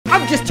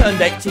just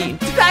turned 18.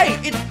 Today,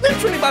 it's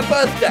literally my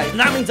birthday. And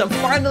that means I'm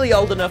finally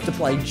old enough to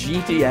play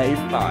GTA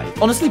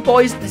 5. Honestly,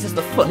 boys, this is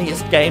the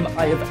funniest game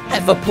I have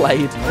ever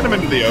played. Turn him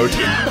into the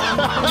ocean.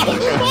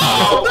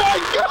 Oh my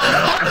God!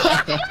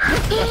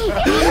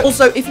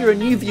 Also, if you're a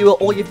new viewer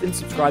or you've been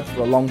subscribed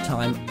for a long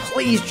time,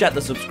 please check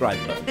the subscribe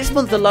button. This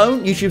month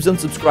alone, YouTube's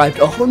unsubscribed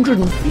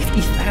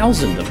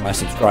 150,000 of my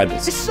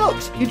subscribers. This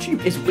sucks.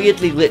 YouTube is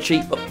weirdly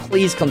glitchy, but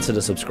please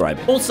consider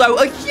subscribing. Also,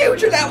 a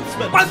huge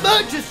announcement. My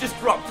merch has just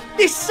dropped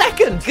this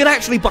second. You can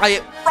actually buy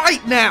it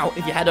right now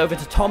if you head over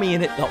to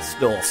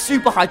Tommyinnit.store.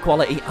 Super high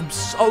quality. I'm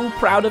so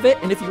proud of it.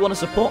 And if you want to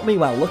support me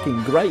while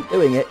looking great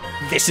doing it,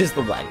 this is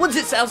the way. Once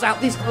it sells out,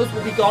 these clothes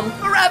will be gone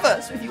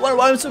forever. So if you want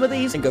to own some of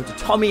these, then go to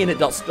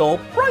Tommyinnit.store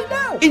right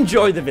now.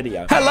 Enjoy the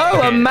video. Hello,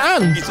 a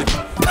man.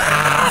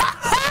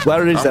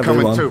 Where is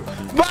everyone? Coming too.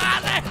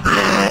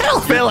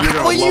 Phil,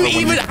 how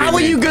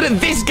are you good at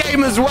this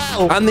game as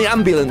well? I'm the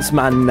ambulance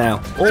man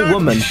now. Or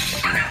woman.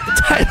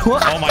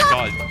 What? Oh my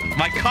God.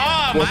 My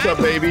car, What's up,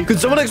 baby? Could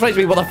someone explain to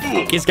me what the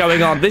fuck is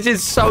going on? This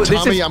is so...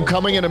 Tommy, I'm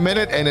coming in a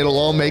minute, and it'll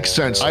all make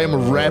sense. I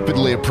am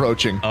rapidly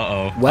approaching.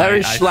 Uh-oh. Where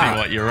is I Schlatt? see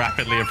what you're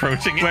rapidly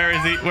approaching. Where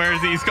is he? Where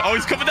is he? He's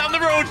coming down the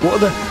road. What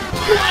the...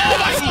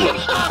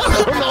 I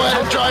don't know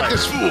how to drive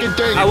this fucking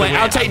thing. Oh, wait,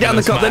 I'll take down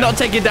the cop. They're not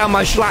taking down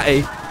my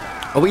Schlatty.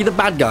 Are we the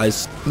bad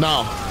guys?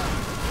 No.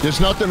 There's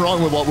nothing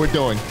wrong with what we're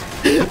doing.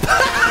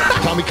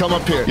 Tommy, come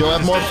up here. You'll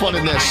have more fun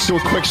in this. Do a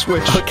quick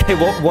switch. Okay,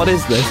 what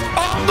is this?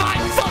 Oh my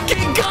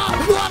fucking God!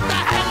 What the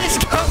hell is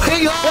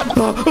going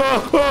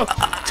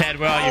on? Ted,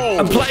 where are you?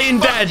 I'm playing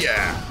dead.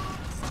 Yeah.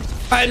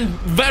 I'm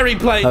very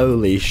playing.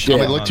 Holy shit.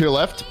 Tommy, look to your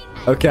left.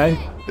 Okay.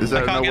 Is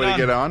there no way to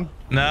get on?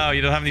 No,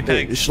 you don't have any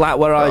pigs. Schlatt,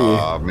 where are you?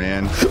 Oh,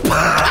 man.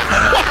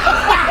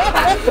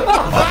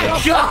 Oh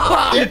my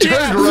God! You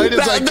turned right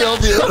as I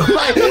killed you.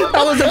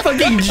 That was a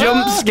fucking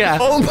jump scare.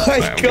 Oh my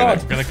Right, God.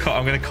 I'm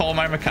gonna call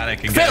my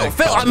mechanic and Phil,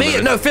 I'm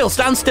here. No, Phil,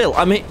 stand still.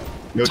 I'm here.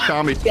 Yo,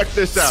 Tommy, check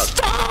this out.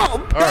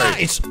 Stop! right.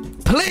 Guys,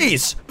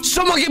 please,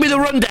 someone give me the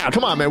rundown.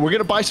 Come on, man. We're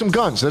going to buy some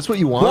guns. That's what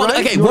you want, What,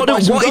 right? okay, You wanna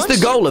what buy some is the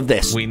guns? goal of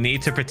this? We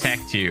need to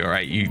protect you, all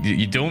right?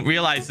 You don't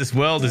realize this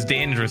world is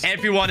dangerous.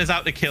 Everyone is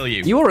out to kill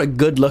you. You are a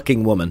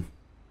good-looking woman.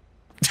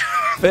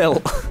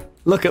 Phil,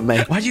 look at me.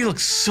 Why do you look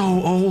so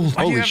old?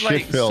 Why do Holy you have, shit,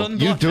 like, Phil.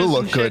 You do sunglasses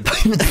look and good.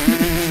 shit?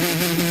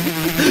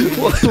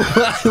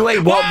 Wait,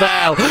 what the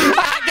hell?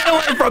 Ah, get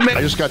away from me!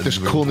 I just got this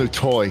cool new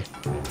toy.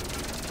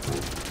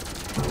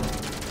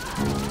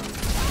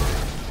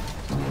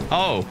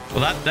 Oh,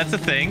 well that's a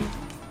thing.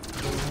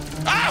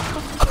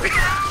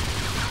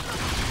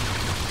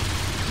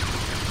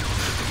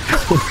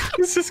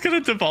 It's just gonna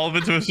devolve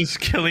into us just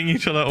killing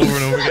each other over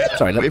and over again.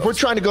 Sorry, If we're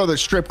trying to go to the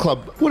strip club,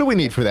 what do we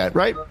need for that,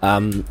 right?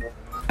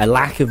 a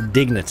lack of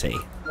dignity.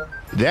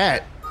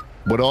 That,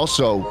 but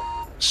also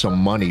some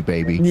money,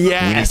 baby.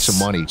 Yes. We need some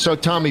money. So,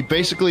 Tommy,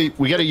 basically,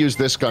 we got to use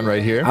this gun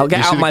right here. I'll get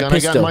You see out the my gun I got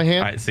pistol. in my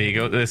hand? All right, so you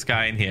got this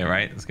guy in here,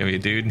 right? There's gonna be a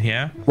dude in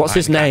here. What's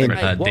his name?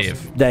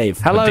 Dave. Dave.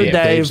 Hello, Dave.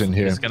 Dave. Dave's in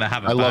here. He's gonna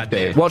have a I love bad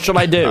day. Dave. What should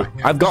I do?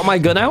 I've got my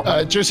gun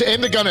out. Just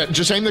aim the gun at.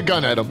 Just aim the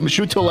gun at him.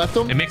 Shoot to left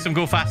him. It makes him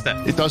go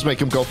faster. It does make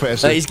him go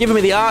faster. He's giving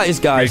me the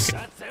artist, guys.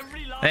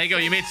 There you go.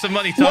 You made some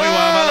money. Tell me what Whoa,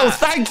 about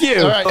that. thank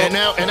you. All right, and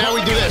now we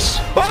do this.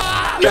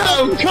 Ah, Get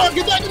no. in the car.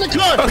 Get back in the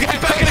car. Okay,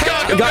 back in the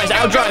car. Guys,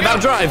 I'll drive.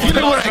 You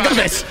know what? I got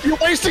this. You're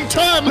wasting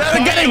time.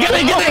 Get in. We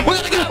gotta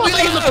go.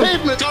 On the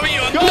pavement. Tommy,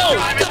 you Go.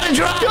 Gotta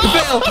drive,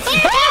 Phil.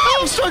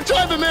 Start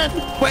driving, man.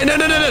 Wait, no.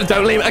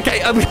 Don't leave.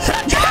 Okay,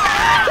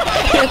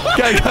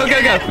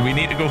 go. We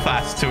need to go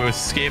fast to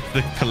escape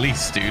the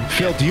police, dude.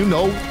 Phil, do you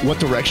know what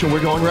direction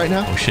we're going right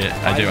now? Oh shit,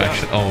 I do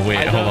actually. Oh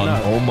wait, hold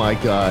on. Oh my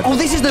God. Oh,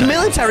 this is the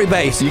military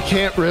base. You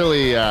can't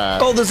really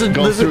go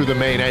through the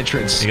main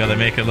entrance. You gotta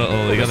make a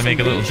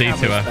little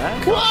detour.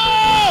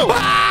 Whoa!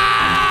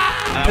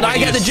 Can I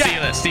get the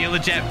jet? Steal the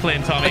jet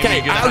plane, Tommy.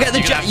 Okay, I'll get the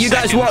jet. You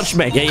guys watch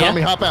me. Yeah.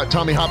 Tommy,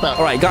 hop out.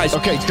 All right, guys.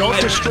 Okay, don't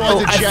destroy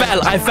the jet.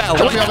 I fell.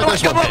 Tell me how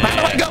this one. How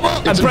do I go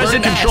up? It's I'm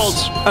pressing invert controls.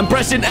 S. I'm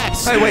pressing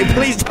S. Hey, wait,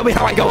 please tell me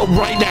how I go up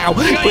right now.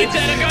 Go, Please.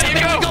 Ted, go, Tell you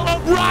me how I go. go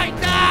up right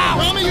now.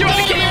 Tommy, you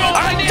gotta get out.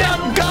 I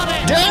done got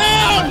it.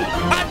 Down!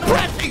 I'm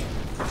pressing.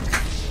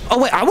 Oh,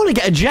 wait, I want to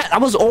get a jet.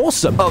 That was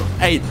awesome. Oh,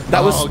 hey,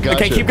 that was... gotcha.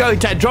 Okay, keep going,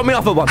 Ted. Drop me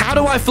off at one. How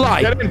do I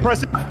fly? Get in,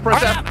 press F.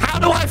 How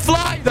do I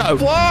fly, though?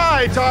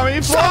 Fly,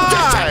 Tommy, Stop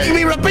just telling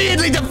me fly.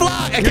 repeatedly to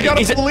fly. Okay, You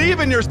gotta is it- believe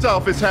in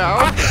yourself is how.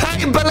 I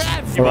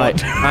believe. All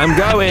right, I'm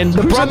going.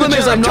 The Who's problem in the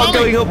is jet? I'm not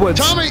Tommy, going upwards.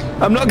 Tommy.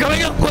 I'm not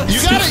going upwards.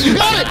 You got it. You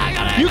got it.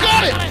 You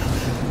got it.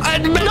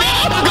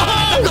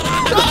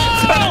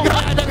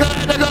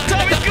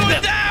 Tommy's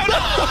going down.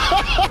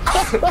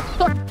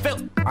 Phil,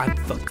 I'm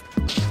fuck.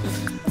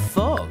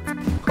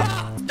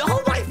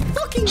 Oh my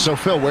fucking. So,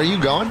 Phil, where are you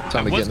going? I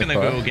Tommy, was get in the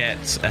gonna car. go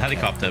get a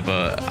helicopter,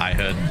 but I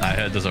heard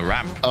there's a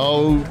ramp.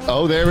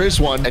 Oh, there is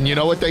one. And you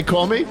know what they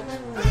call me?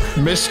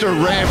 Mr.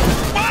 Ramp.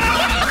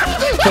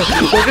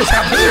 What just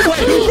happened?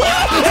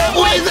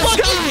 Wait, the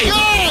sky.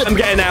 God! I'm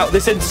getting out.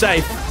 This isn't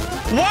safe.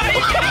 Why are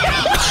you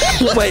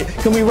getting out? Wait,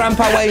 can we ramp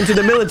our way into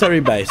the military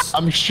base?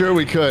 I'm sure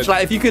we could.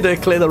 Like, if you could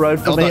clear the road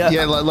for Hold me. on.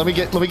 Yeah, let me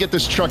get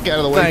this truck out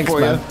of the way Thanks, for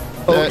man. you.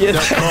 Oh, yeah.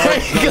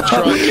 that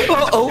car, that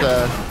truck,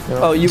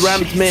 Oh, you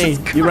rammed me.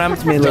 You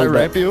rammed me a Did I little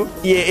ramp bit. you?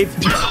 Yeah, if...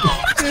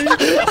 Oh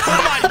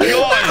my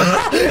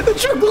god! The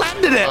truck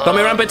landed it.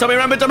 Tommy ramp it, Tommy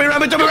ramp it, Tommy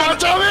ramp it, Tommy Come ramp on, it.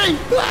 Tommy!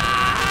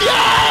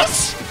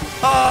 Yes!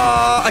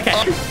 Oh,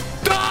 okay.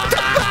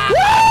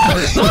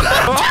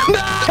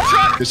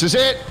 This is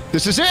it.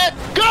 This is it.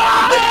 Go!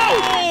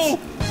 Oh!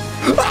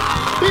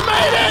 He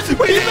made it!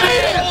 We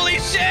made it! Holy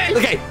shit!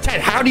 Okay,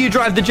 Ted, how do you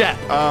drive the jet?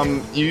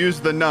 You use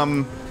the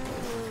num.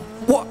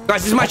 What?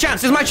 Guys, this is my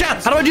chance. This is my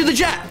chance. How do I do the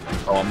jet?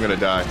 Oh, I'm gonna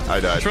die. I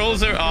died.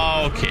 Controls are...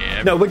 Oh,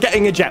 okay. No, we're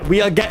getting a jet.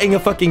 We are getting a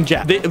fucking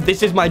jet.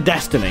 This is my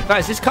destiny.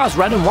 Guys, this car's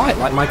red and white,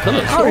 like my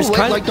colors. Oh,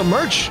 like the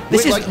merch.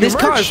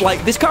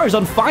 This car is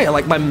on fire,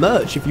 like my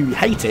merch. If you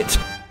hate it.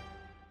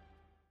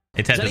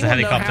 Hey, Ted, Does there's a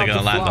anyone know helicopter how gonna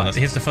to land fly? on us.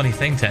 Here's the funny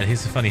thing, Ted.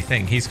 Here's the funny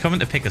thing. He's coming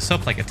to pick us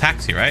up like a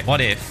taxi, right?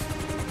 What if...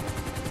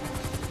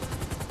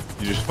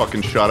 You just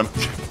fucking shot him.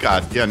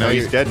 God, yeah, no,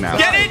 he's dead now.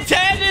 Get in,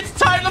 Ted! It's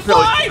time to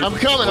fly! I'm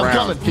coming. I'm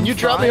coming. Can you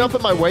drop me up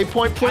at my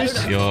waypoint, please?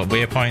 Your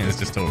waypoint is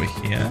just over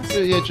here.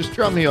 Yeah, just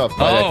drop me off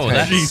by Oh,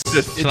 that that's... tank.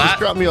 Jesus. Yeah, just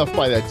drop me off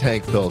by that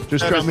tank, Bill.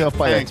 Just That drop is me off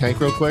by that tank. tank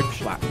real quick.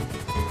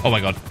 Oh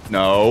my god.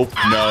 No,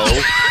 no.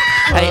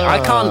 Hey, I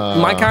can't.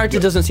 My character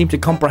doesn't seem to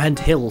comprehend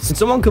hills.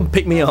 Someone can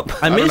pick me up.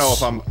 I don't miss know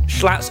if I'm-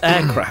 Schlatt's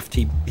aircraft.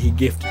 He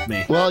gifted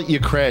me. Well, you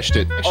crashed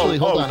it. Actually,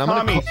 hold on. I'm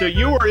Tommy, gonna. so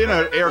you were in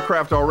an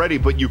aircraft already,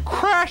 but you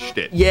crashed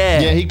it. Yeah.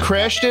 Yeah, he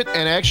crashed it,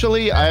 and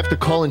actually, I have to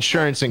call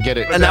insurance and get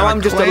it. And now that I'm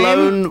a just claim?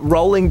 alone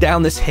rolling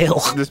down this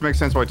hill. This makes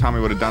sense why Tommy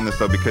would have done this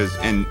though, because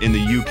in the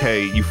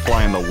UK you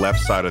fly on the left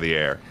side of the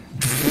air.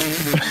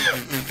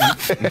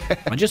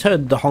 I just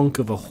heard the honk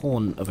of a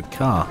horn of a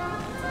car.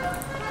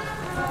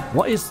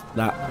 What is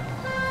that?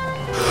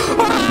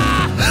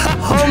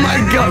 Oh my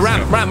god!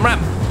 Ramp!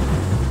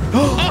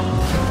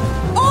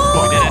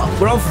 We did it.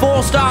 We're on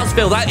 4 stars,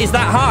 Phil. That is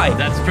that high.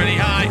 That's pretty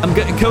high. I'm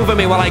going to cover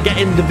me while I get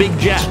in the big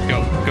jet.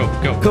 Go.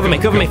 Cover me,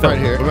 Phil. Right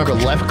here. Remember,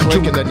 left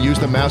click and then use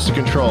the mouse to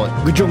control it.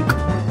 Good junk.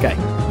 Okay.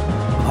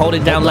 I'm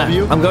holding down left.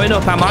 W. I'm going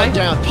up, am Pull I? it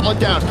down. Pull it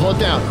down. Pull it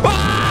down.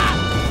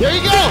 There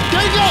you go.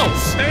 There you go.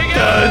 There you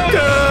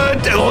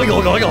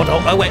go.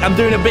 Oh wait, I'm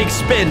doing a big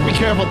spin. Be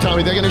careful,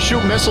 Tommy. They're gonna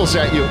shoot missiles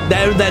at you.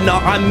 No, they're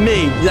not. I'm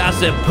me.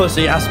 That's a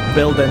pussy ass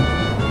building.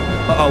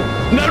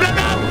 No.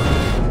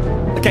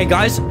 Okay,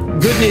 guys.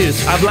 Good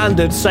news. I've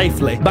landed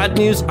safely. Bad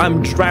news.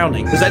 I'm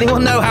drowning. Does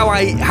anyone know how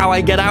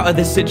I get out of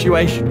this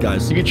situation,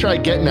 guys? You can try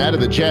getting out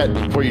of the jet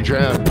before you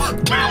drown.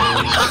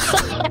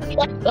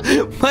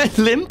 My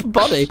limp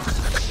body.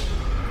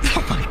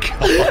 Oh my god.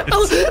 That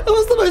was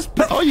the most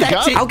pathetic. Oh, you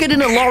got it? I'll get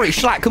in a lorry.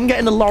 Schlatt, come get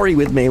in a lorry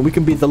with me and we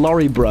can be the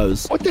lorry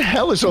bros. What the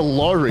hell is a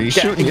lorry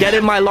shooting? Get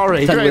in my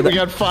lorry. Great, we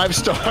got 5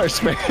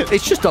 stars, man.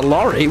 It's just a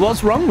lorry.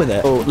 What's wrong with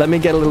it? Oh, let me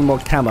get a little more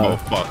camo. Oh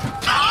fuck.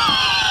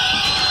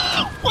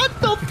 What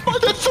the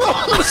fuck? They're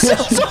throwing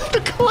themselves off the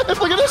cliff.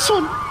 Look at this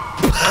one.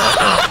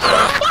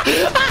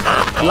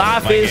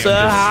 Life my is game a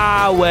just-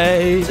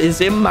 highway. It's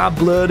in my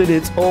blood and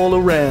it's all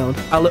around.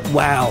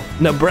 Wow,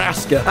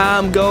 Nebraska.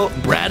 I'm go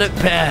Braddock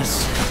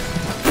Pass.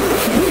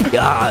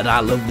 God, I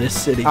love this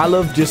city. I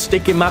love just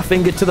sticking my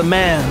finger to the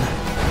man.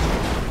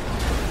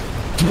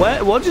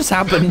 What just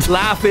happened?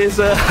 Life is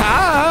a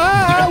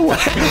highway.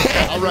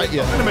 I'll write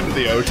you. Put him into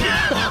the ocean.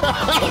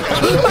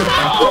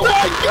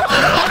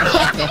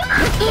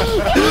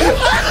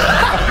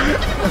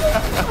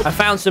 I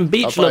found some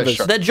beach I'll buy a lovers.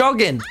 shark. They're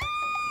jogging.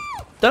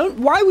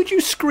 Why would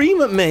you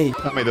scream at me?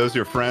 Tommy, those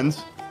your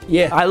friends?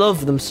 Yeah, I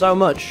love them so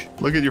much.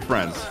 Look at your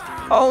friends.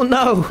 Oh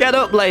no. Get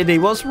up, lady.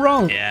 What's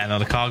wrong? Yeah, no,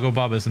 the cargo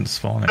bob isn't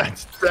spawning.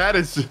 That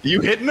is you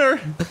hitting her?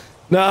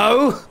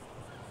 No.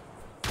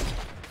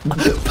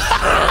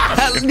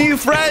 New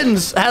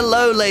friends.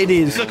 Hello,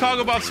 ladies. The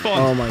cargo bob spawned.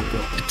 Oh my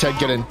god. Ted,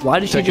 get in. Why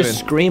did she Ted, get just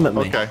in. scream at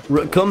me?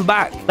 Okay. Come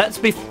back. Let's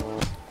be.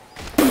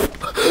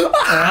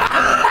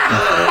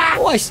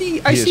 Oh, I see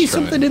is trying.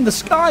 something in the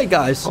sky,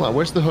 guys. Hold on,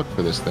 where's the hook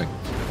for this thing?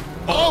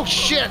 Oh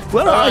shit!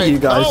 Where are you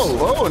guys?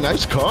 Oh,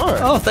 nice car.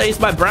 Oh, it's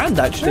my brand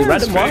actually,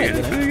 red and white.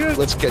 You know?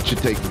 Let's get you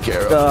taken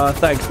care of.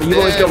 Thanks. But you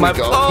always There got my. we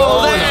go. Oh,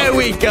 Oh, there no.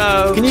 we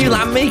go. Can you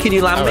land me? Can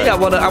you land me? right. I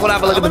wanna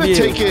have a look at the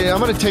view. I'm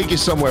gonna take you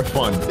somewhere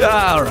fun.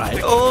 All right.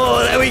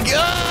 Oh, there we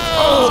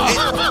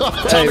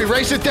go. Tommy,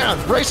 race it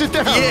down. Race it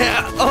down.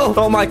 Yeah.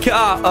 Oh, my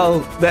car. Oh,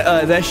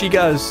 there she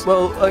goes.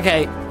 Well,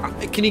 okay.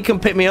 Can you come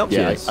pick me up?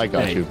 Yeah, Cheers. I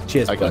got Hey, you.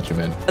 Cheers. I got bud. you,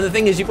 man. And the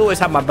thing is, you've always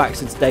had my back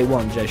since day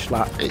one, Jay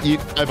Schlatt.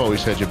 I've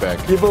always had your back.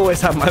 You've always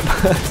had my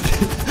back.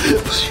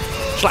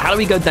 Schlatt, how do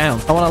we go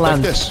down? I want to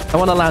land. this. I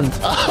want to land.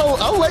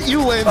 I'll let you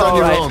land on All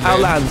your right, own,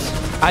 I'll man.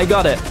 land. I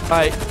got it. All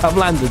right, I've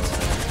landed.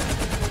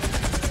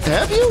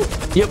 Have you?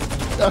 Yep.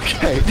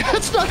 Okay,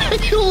 that's not how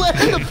you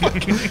land the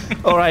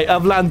fucking... All right,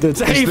 I've landed.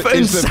 Safe and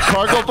Is the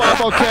cargo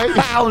bomb okay?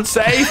 sound.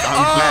 Safe.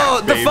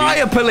 back, The baby.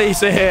 fire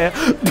police are here.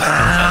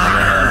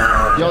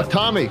 Yo,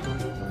 Tommy,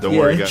 Don't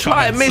worry, Yeah, guys.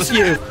 try and miss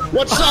you.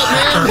 what's up,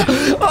 man?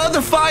 Oh,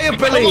 the fire Come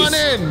police. on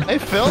in. Hey,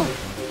 Phil.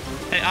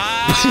 Hey,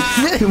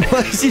 Why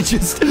is he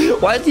just?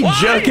 Why is he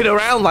jerking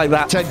around like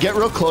that? Ted, get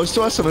real close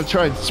to us. I'm gonna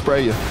try and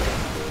spray you.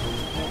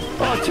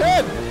 Oh,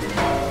 Ted!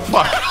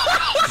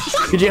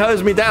 Could you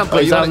hose me down, Oh,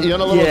 please? you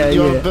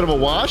want a bit of a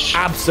wash?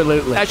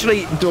 Absolutely.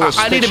 Actually, Do a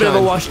I need a spit bit of a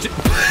shine. wash.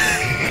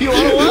 You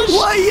want a wash?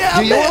 What? Yeah.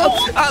 Do you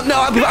want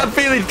No, I'm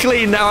feeling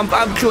clean now.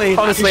 I'm clean.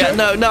 Honestly,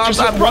 no.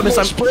 I promise.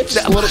 I'm spritz.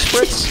 A little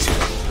spritz.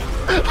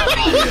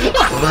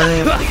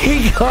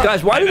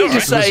 Guys, why did he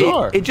just say?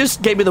 Bizarre. It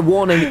just gave me the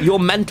warning. Your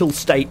mental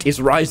state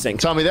is rising.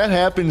 Tommy, that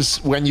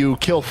happens when you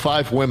kill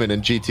 5 women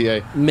in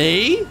GTA.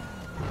 Me?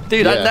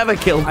 Dude, Yeah. I'd never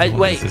kill.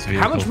 Wait, this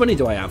how much vehicle? money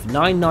do I have?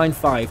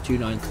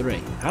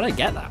 995,293. How did I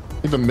get that?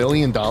 You have $1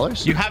 million?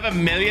 You have $1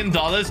 million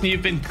and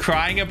you've been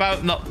crying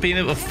about not being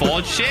able to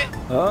afford shit?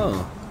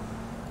 Oh,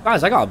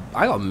 guys, I got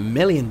 $1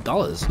 million.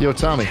 Yo,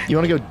 Tommy, you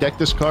want to go deck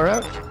this car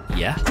out?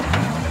 Yeah.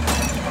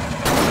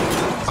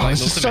 Oh,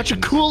 this is such a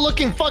cool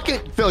looking fucking...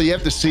 Phil, you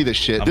have to see this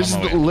shit. This is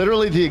on my way.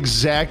 literally the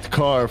exact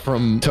car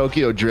from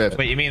Tokyo Drift.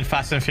 Wait, you mean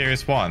Fast and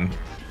Furious 1?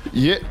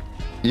 Yeah,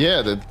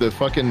 the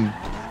fucking...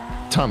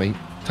 Tommy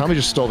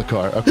just stole the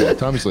car. Okay,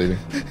 Tommy's leaving.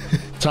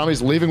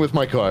 Tommy's leaving with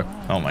my car.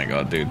 Oh my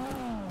god, dude.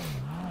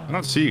 I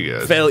don't see you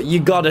guys. Phil, you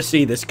gotta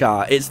see this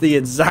car. It's the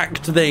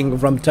exact thing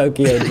from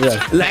Tokyo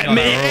Drift. Let on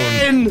me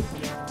our in!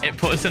 It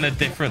put us in a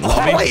different Oh,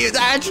 lobby. wait, it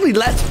actually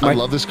lets I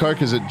love this car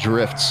because it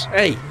drifts.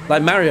 Hey,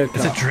 like Mario Kart.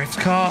 It's a drift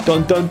car.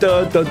 Dun, dun,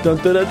 dun, dun, dun,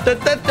 dun, dun,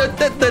 dun, dun,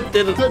 dun, dun,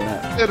 dun,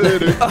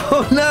 dun.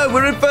 Oh no,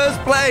 we're in first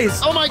place.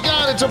 Oh my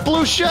god, it's a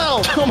blue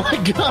shell! Oh my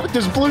god,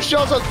 there's blue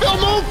shells on... Phil,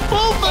 move!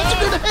 That's a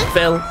good hit!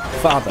 Phil,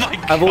 father, my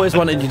I've always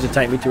wanted you to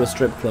take me to a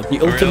strip club. The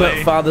ultimate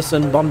Really?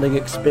 father-son bonding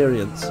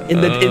experience.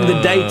 In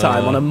the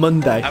daytime on a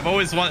Monday. I've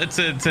always wanted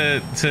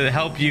to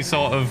help you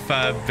sort of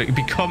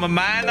become a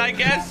man, I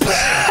guess.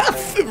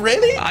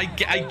 Really? I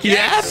guess.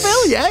 Yeah,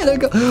 Phil, yeah. There we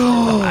go.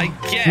 I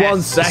guess.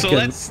 1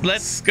 second. So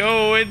let's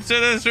go into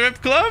the strip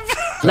club.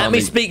 Let me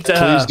Tommy, speak to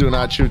her. Please do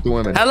not shoot the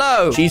women.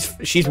 Hello.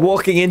 She's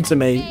walking into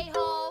me.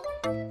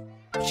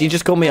 She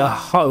just called me a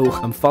hoe.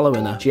 I'm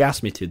following her. She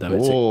asked me to though.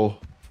 Oh.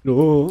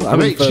 Oh, I'm in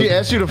Wait, first. she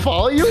asked you to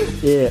follow you?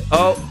 Yeah.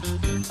 Oh.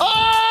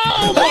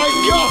 Oh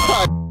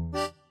my god!